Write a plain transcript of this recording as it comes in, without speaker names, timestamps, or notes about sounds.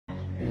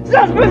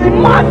That's crazy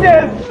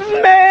madness,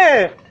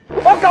 man.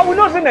 Okay, we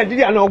know say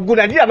Nigeria no good,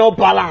 Nigeria no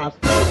balance.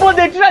 But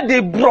they try they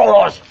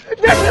brush. They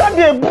try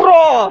they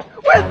brush.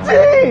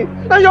 Wait,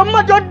 now your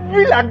man just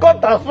feel like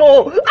God or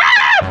so. Ah!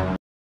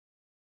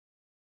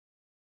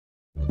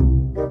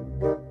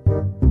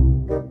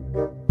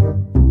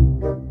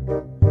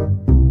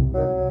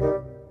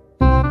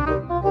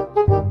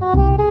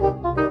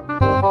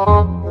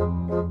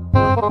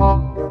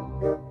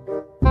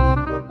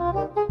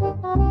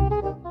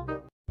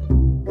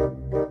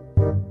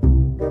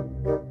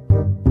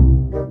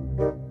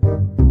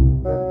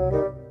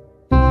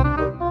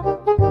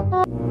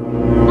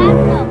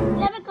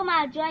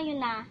 Join you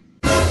now.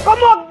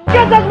 Come on,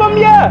 get us from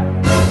here!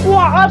 Go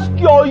ask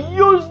your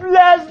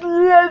useless,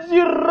 lazy,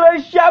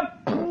 Russian,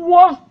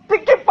 poor,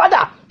 sticky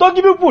father to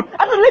give you food.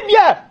 I don't live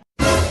here!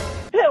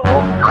 Hey,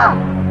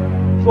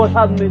 God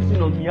have mercy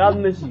on me, have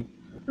mercy.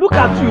 Look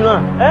at you now,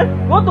 eh?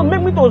 You want to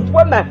make me to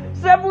spoil my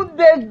 7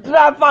 days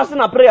dry fasting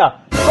and prayer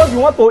because you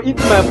want to eat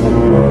my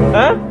food,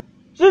 eh?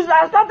 Since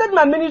I started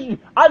my ministry,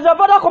 has your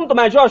father come to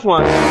my church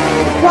once?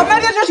 What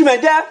ministry you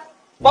made there?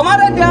 But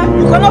man,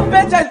 you cannot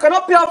pay child, you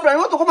cannot pay off friend. You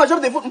want to come and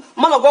shop the food,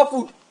 man of God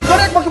food.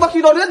 Don't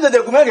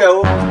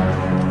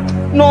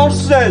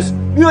nonsense.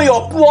 You and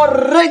your poor,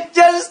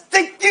 wretched,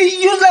 sticky,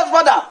 useless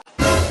father.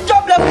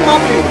 Jobless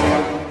man.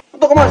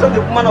 Don't come and shop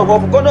the man of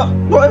God food.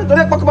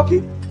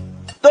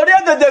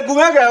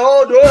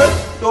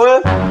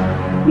 Don't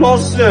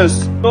nonsense.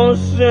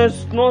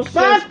 Nonsense.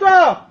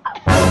 Pastor!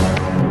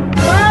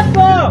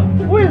 Pastor!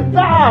 Who is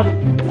that?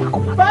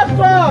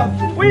 Pastor!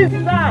 Who is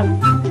that?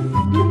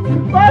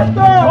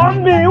 Pastor!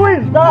 Come me! Who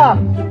is that?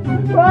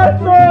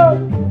 Pastor!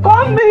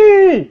 Come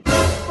me!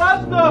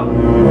 Pastor!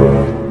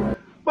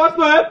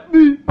 Pastor, help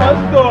me!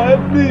 Pastor,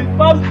 help me!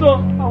 Pastor,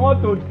 I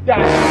want to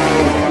die.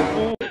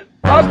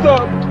 Pastor,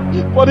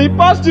 for the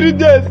past 3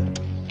 days,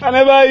 I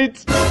never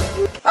eat.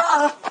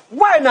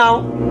 Why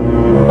now?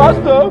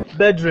 Pastor,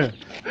 bedroom.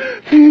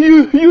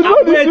 You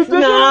know the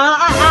situation.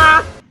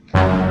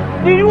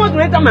 Do you want to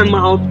enter my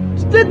mouth?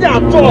 Stay there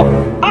and talk.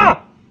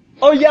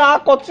 Oh yeah,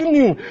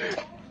 continue.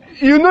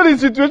 You know the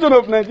situation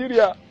of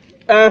Nigeria.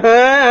 I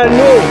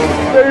know.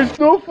 There is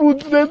no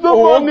food, there is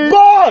no money. Oh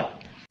God!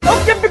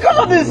 Okay, because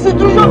of the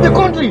situation of the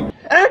country, is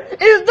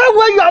that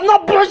why you are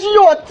not brushing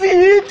your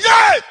teeth?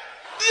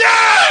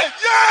 Yeah!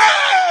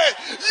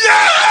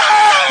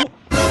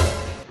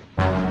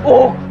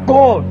 Oh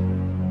God!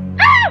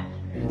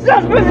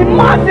 That's crazy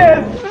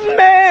madness,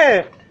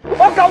 man!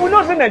 Okay, we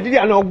know say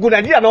Nigeria no good,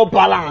 Nigeria no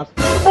balance.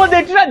 But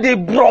they try they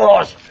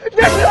brush.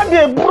 Wait,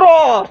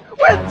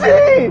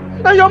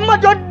 now your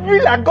man just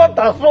feel like God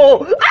or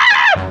so.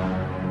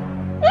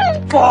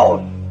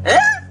 God,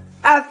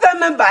 I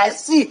remember I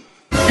see.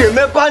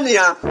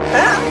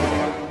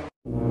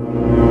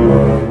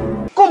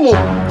 Come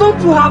on,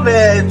 don't you have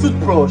a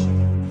toothbrush?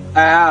 I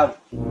have.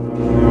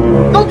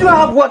 Don't you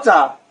have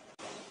water?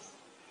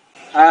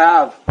 I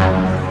have.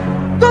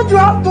 Don't you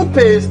have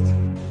toothpaste?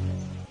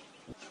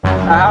 I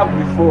have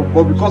before,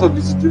 but because of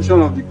the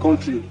situation of the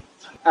country,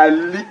 I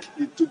leaked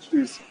the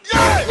toothpaste.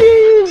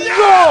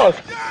 Jesus!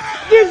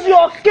 This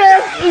your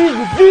case is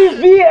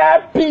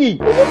VVIP.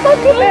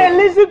 Hey,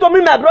 listen to me,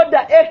 my brother.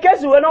 A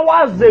case when I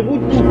was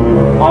Zebutu.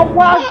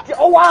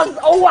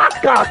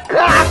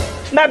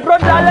 My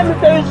brother, let me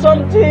tell you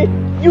something.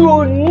 You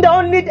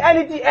don't need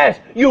anything else.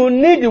 You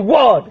need the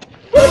word.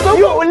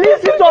 You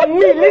listen to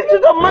me,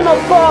 listen to man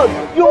of God.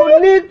 You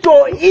need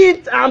to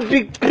eat and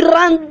be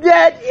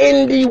grounded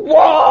in the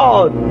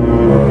word.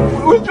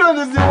 Which one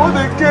is the one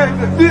again?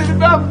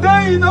 I'm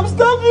dying, I'm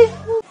starving.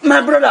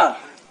 My brother,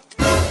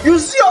 you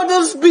see all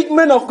those big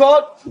men of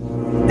God?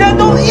 They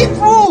don't eat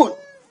food.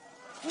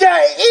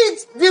 They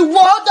eat the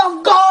word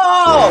of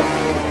God.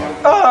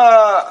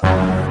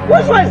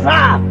 Which one is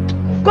that?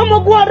 Come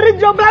on, go and read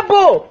your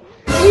Bible.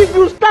 If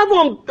you start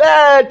from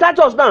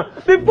Titus now,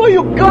 before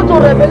you go to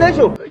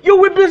Revelation, you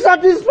will be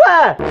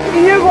satisfied.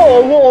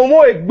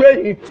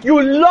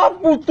 You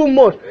love food too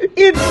much.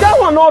 If that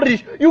one not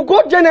rich, you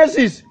go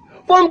Genesis.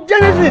 From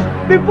Genesis,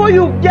 before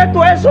you get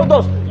to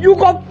Exodus, you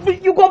go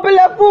be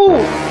like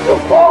food. So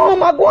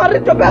come and go and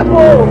read your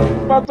Bible.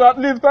 Pastor, at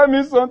least tell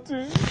me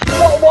something.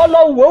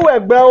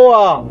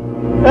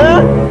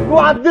 You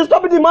are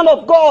disturbing the man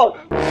of God.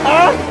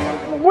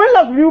 When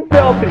last will you pay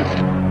offering?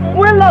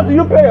 When last do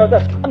you pay your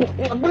debt?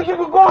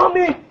 Go on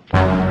me.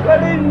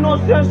 Very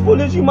nonsense,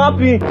 foolish human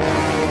being.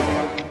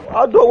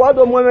 Why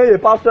don't you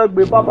pastor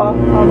be Papa?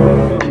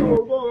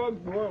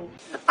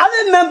 How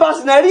many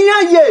members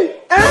Nigeria?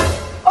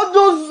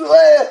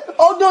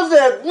 All those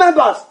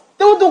members,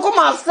 they want to come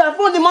and serve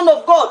for the man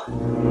of God.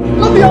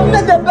 Not be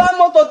only the blind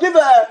man to give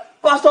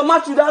Pastor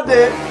Matthew that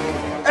day.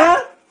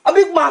 A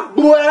big man,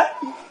 boy.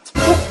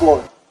 Oh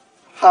God,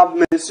 have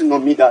mercy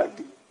on me that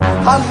day.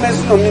 Have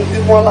mercy on me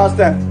this one last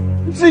time.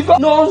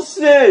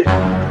 Nonsense.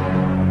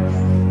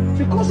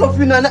 Because of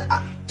you, Nana,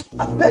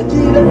 I beg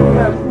you, let me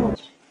my food.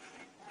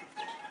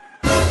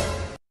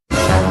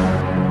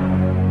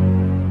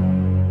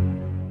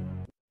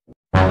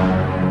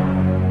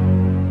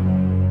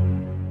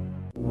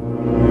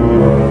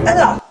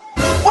 Ella,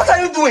 what are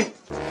are you doing?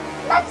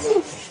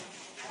 Nothing.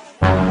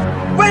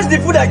 Where's the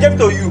food I gave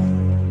to you?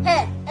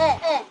 Hey.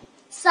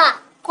 Sir,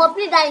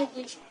 complete that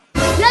English.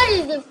 Where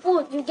is the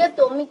food you gave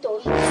to me to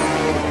eat?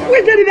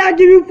 Where did I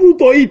give you food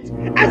to eat?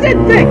 I said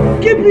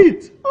take, keep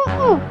it.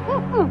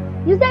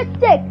 You said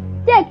take,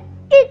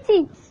 eat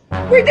it.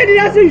 Where did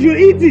I say you should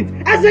eat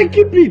it? I said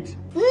keep it.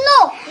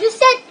 No, you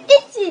said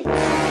eat it.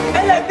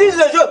 Hey, this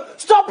is a joke.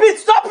 Stop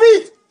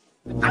it!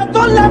 I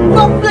don't let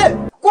no play.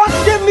 What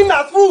gave me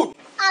my food?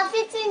 I'm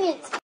eating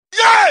it.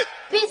 Yeah!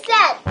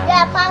 Besides, you're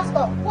a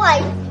pastor. Who are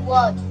you the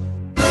word?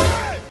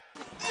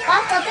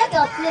 Pastor, take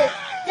your place.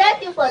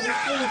 Thank you for the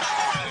food.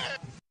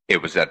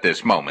 It was at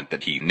this moment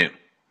that he knew.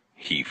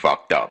 He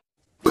fucked up.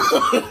 No.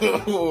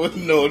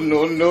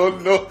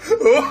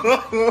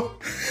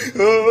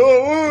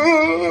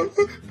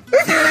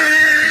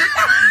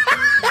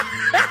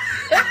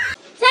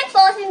 Thanks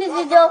for watching this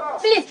video.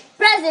 Please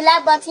press the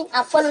like button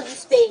and follow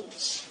this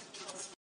page.